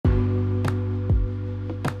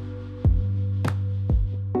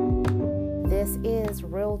is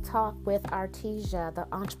Real Talk with Artesia, the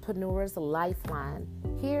entrepreneur's lifeline.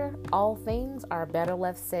 Here, all things are better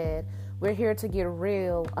left said. We're here to get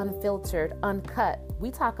real, unfiltered, uncut. We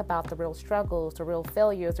talk about the real struggles, the real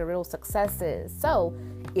failures, the real successes. So,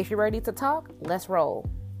 if you're ready to talk, let's roll.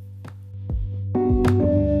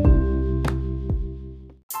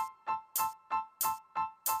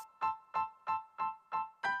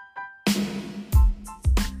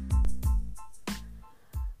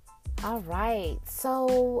 All right,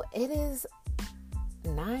 so it is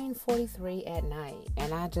 9:43 at night,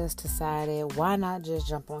 and I just decided, why not just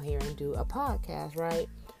jump on here and do a podcast, right?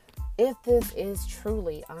 If this is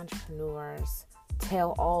truly Entrepreneurs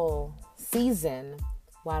Tell All season,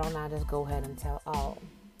 why don't I just go ahead and tell all?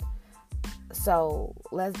 So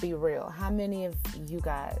let's be real. How many of you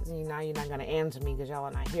guys, you're not going to answer me because y'all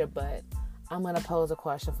are not here, but I'm going to pose a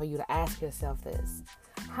question for you to ask yourself this.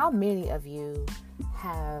 How many of you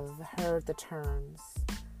have heard the term,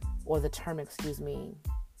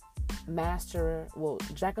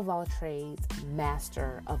 jack of all trades,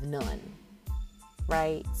 master of none,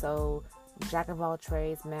 right? So jack of all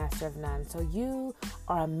trades, master of none. So you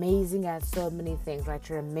are amazing at so many things, right?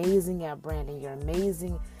 You're amazing at branding. You're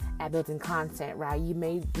amazing at building content, right? You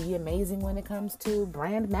may be amazing when it comes to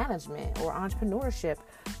brand management or entrepreneurship,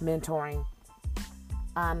 mentoring,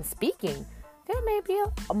 speaking. There may be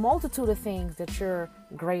a multitude of things that you're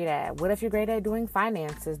great at. What if you're great at doing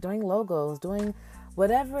finances, doing logos, doing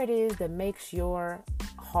whatever it is that makes your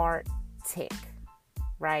heart tick,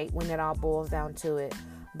 right? When it all boils down to it.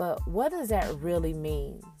 But what does that really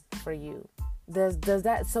mean for you? Does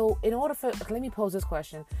that, so let me pose this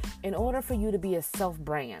question. In order for you to be a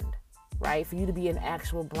self-brand, right? For you to be an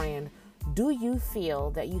actual brand, do you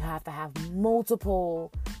feel that you have to have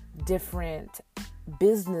multiple different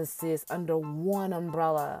businesses under one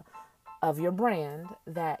umbrella of your brand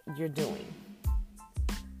that you're doing?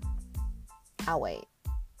 I'll wait.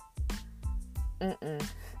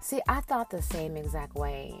 See, I thought the same exact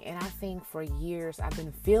way, and I think for years I've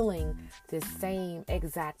been feeling the same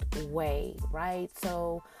exact way, right?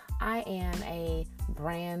 So I am a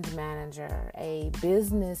brand manager, a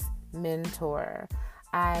business mentor.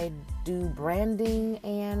 I do branding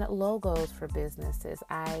and logos for businesses.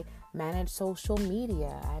 I manage social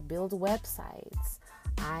media. I build websites.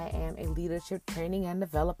 I am a leadership training and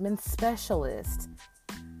development specialist.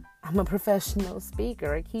 I'm a professional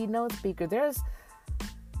speaker, a keynote speaker.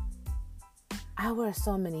 I wear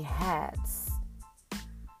so many hats.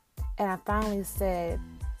 And I finally said,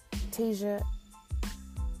 Teja,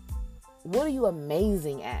 what are you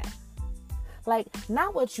amazing at? Like,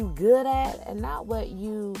 not what you good at and not what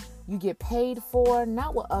you get paid for,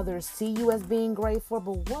 not what others see you as being great for,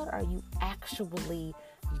 but what are you actually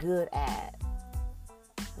good at,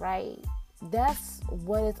 right? That's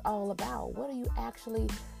what it's all about. What are you actually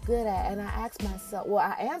good at? And I asked myself,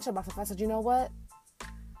 I answered myself, I said, you know what?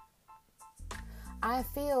 I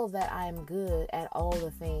feel that I'm good at all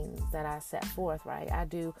the things that I set forth, right? I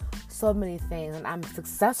do so many things and I'm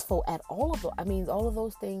successful at all of them. I mean, all of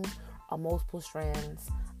those things are multiple strands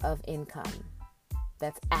of income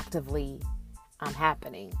that's actively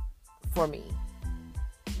happening for me.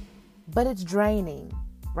 But it's draining,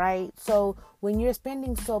 right? So when you're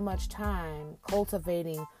spending so much time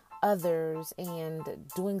cultivating others and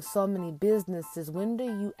doing so many businesses, when do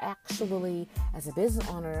you actually, as a business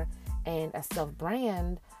owner and a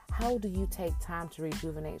self-brand, how do you take time to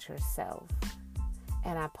rejuvenate yourself?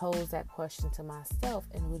 And I posed that question to myself,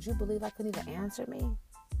 and would you believe I couldn't even answer me?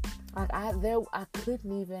 Like I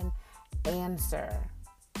couldn't even answer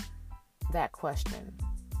that question.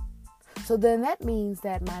 So then that means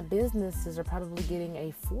that my businesses are probably getting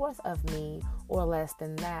a fourth of me or less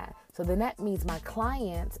than that. So then that means my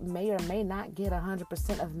clients may or may not get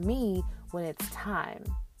 100% of me when it's time.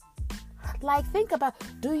 Like, think about,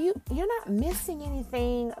 you're not missing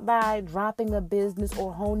anything by dropping a business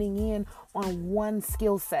or honing in on one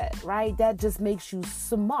skill set, right? That just makes you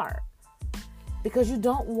smart. Because you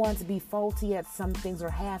don't want to be faulty at some things or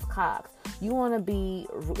half-cocked. You want to be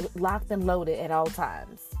locked and loaded at all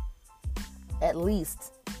times. At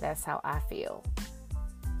least that's how I feel.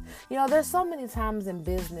 You know, there's so many times in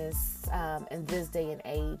business, in this day and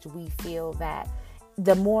age, we feel that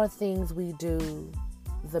the more things we do,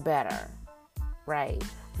 the better, right?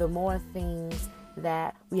 The more things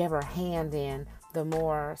that we have our hand in, the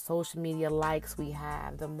more social media likes we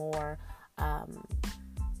have, the more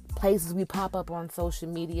places we pop up on social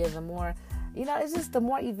media, the more, it's just the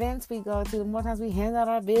more events we go to, the more times we hand out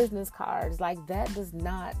our business cards. Like, that does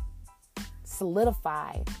not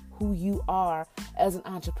solidify who you are as an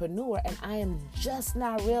entrepreneur. And I am just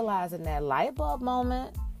now realizing that light bulb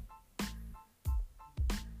moment.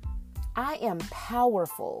 I am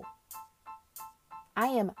powerful. I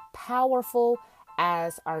am powerful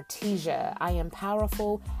as Artesia. I am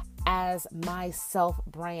powerful as my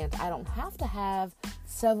self-brand. I don't have to have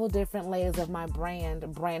several different layers of my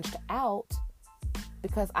brand branched out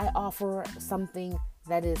because I offer something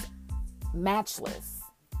that is matchless.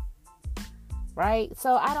 Right?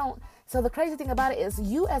 So the crazy thing about it is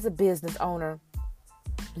you as a business owner,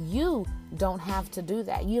 you don't have to do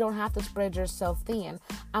that. You don't have to spread yourself thin.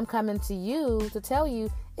 I'm coming to you to tell you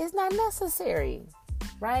it's not necessary,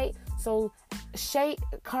 right? So shave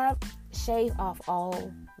off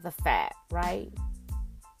all the fat, right?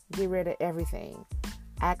 Get rid of everything.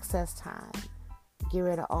 Access time. Get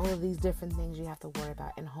rid of all of these different things you have to worry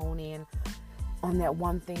about and hone in on that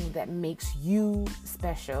one thing that makes you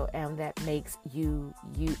special and that makes you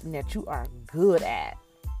and that you are good at.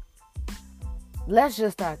 Let's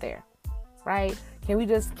just start there, right? Can we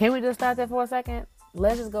just start there for a second?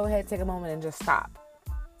 Let's just go ahead, take a moment and just stop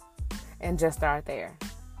and just start there.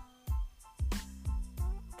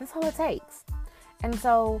 That's all it takes. And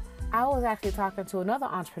so I was actually talking to another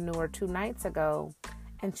entrepreneur 2 nights ago,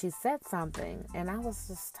 and she said something, and I was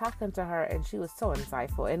just talking to her, and she was so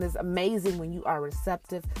insightful. And it's amazing when you are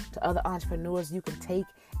receptive to other entrepreneurs, you can take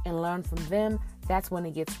and learn from them. That's when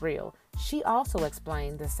it gets real. She also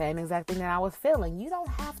explained the same exact thing that I was feeling. You don't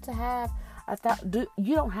have to have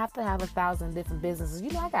 1,000 different businesses.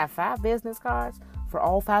 I got 5 business cards for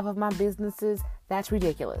all 5 of my businesses. That's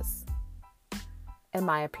ridiculous, in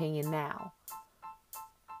my opinion. Now,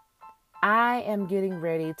 I am getting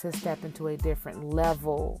ready to step into a different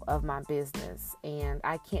level of my business, and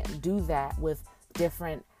I can't do that with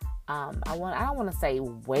different I don't want to say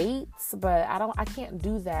weights, but I can't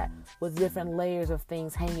do that with different layers of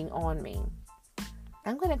things hanging on me.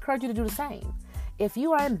 I'm going to encourage you to do the same. If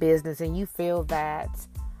you are in business and you feel that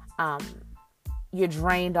you're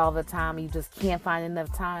drained all the time, you just can't find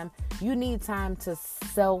enough time, you need time to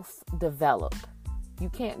self-develop. You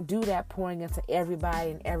can't do that pouring into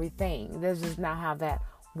everybody and everything. That's just not how that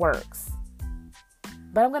works.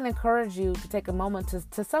 But I'm going to encourage you to take a moment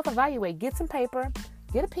to self-evaluate. Get some paper,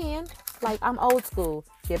 get a pen. Like, I'm old school.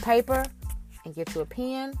 Get paper and get you a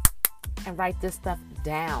pen and write this stuff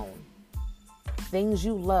down. Things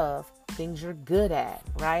you love, things you're good at,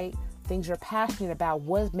 right? Things you're passionate about,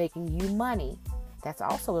 what's making you money. That's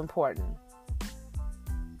also important.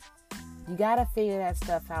 You got to figure that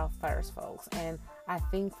stuff out first, folks. And I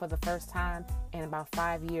think for the first time in about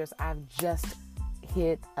 5 years, I've just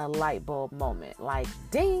hit a light bulb moment. Like,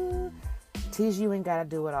 ding, tease you ain't got to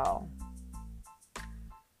do it all.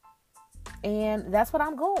 And that's what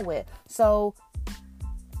I'm going with. So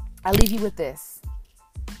I leave you with this.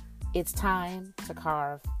 It's time to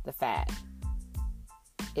carve the fat.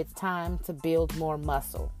 It's time to build more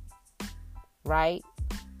muscle, right?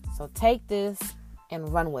 So take this and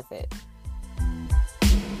run with it.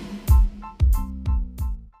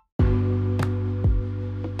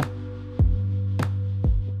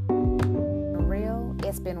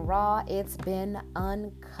 It's been raw. It's been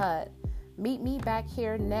uncut. Meet me back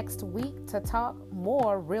here next week to talk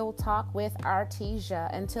more real talk with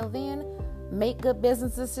Artesia. Until then, make good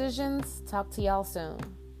business decisions. Talk to y'all soon.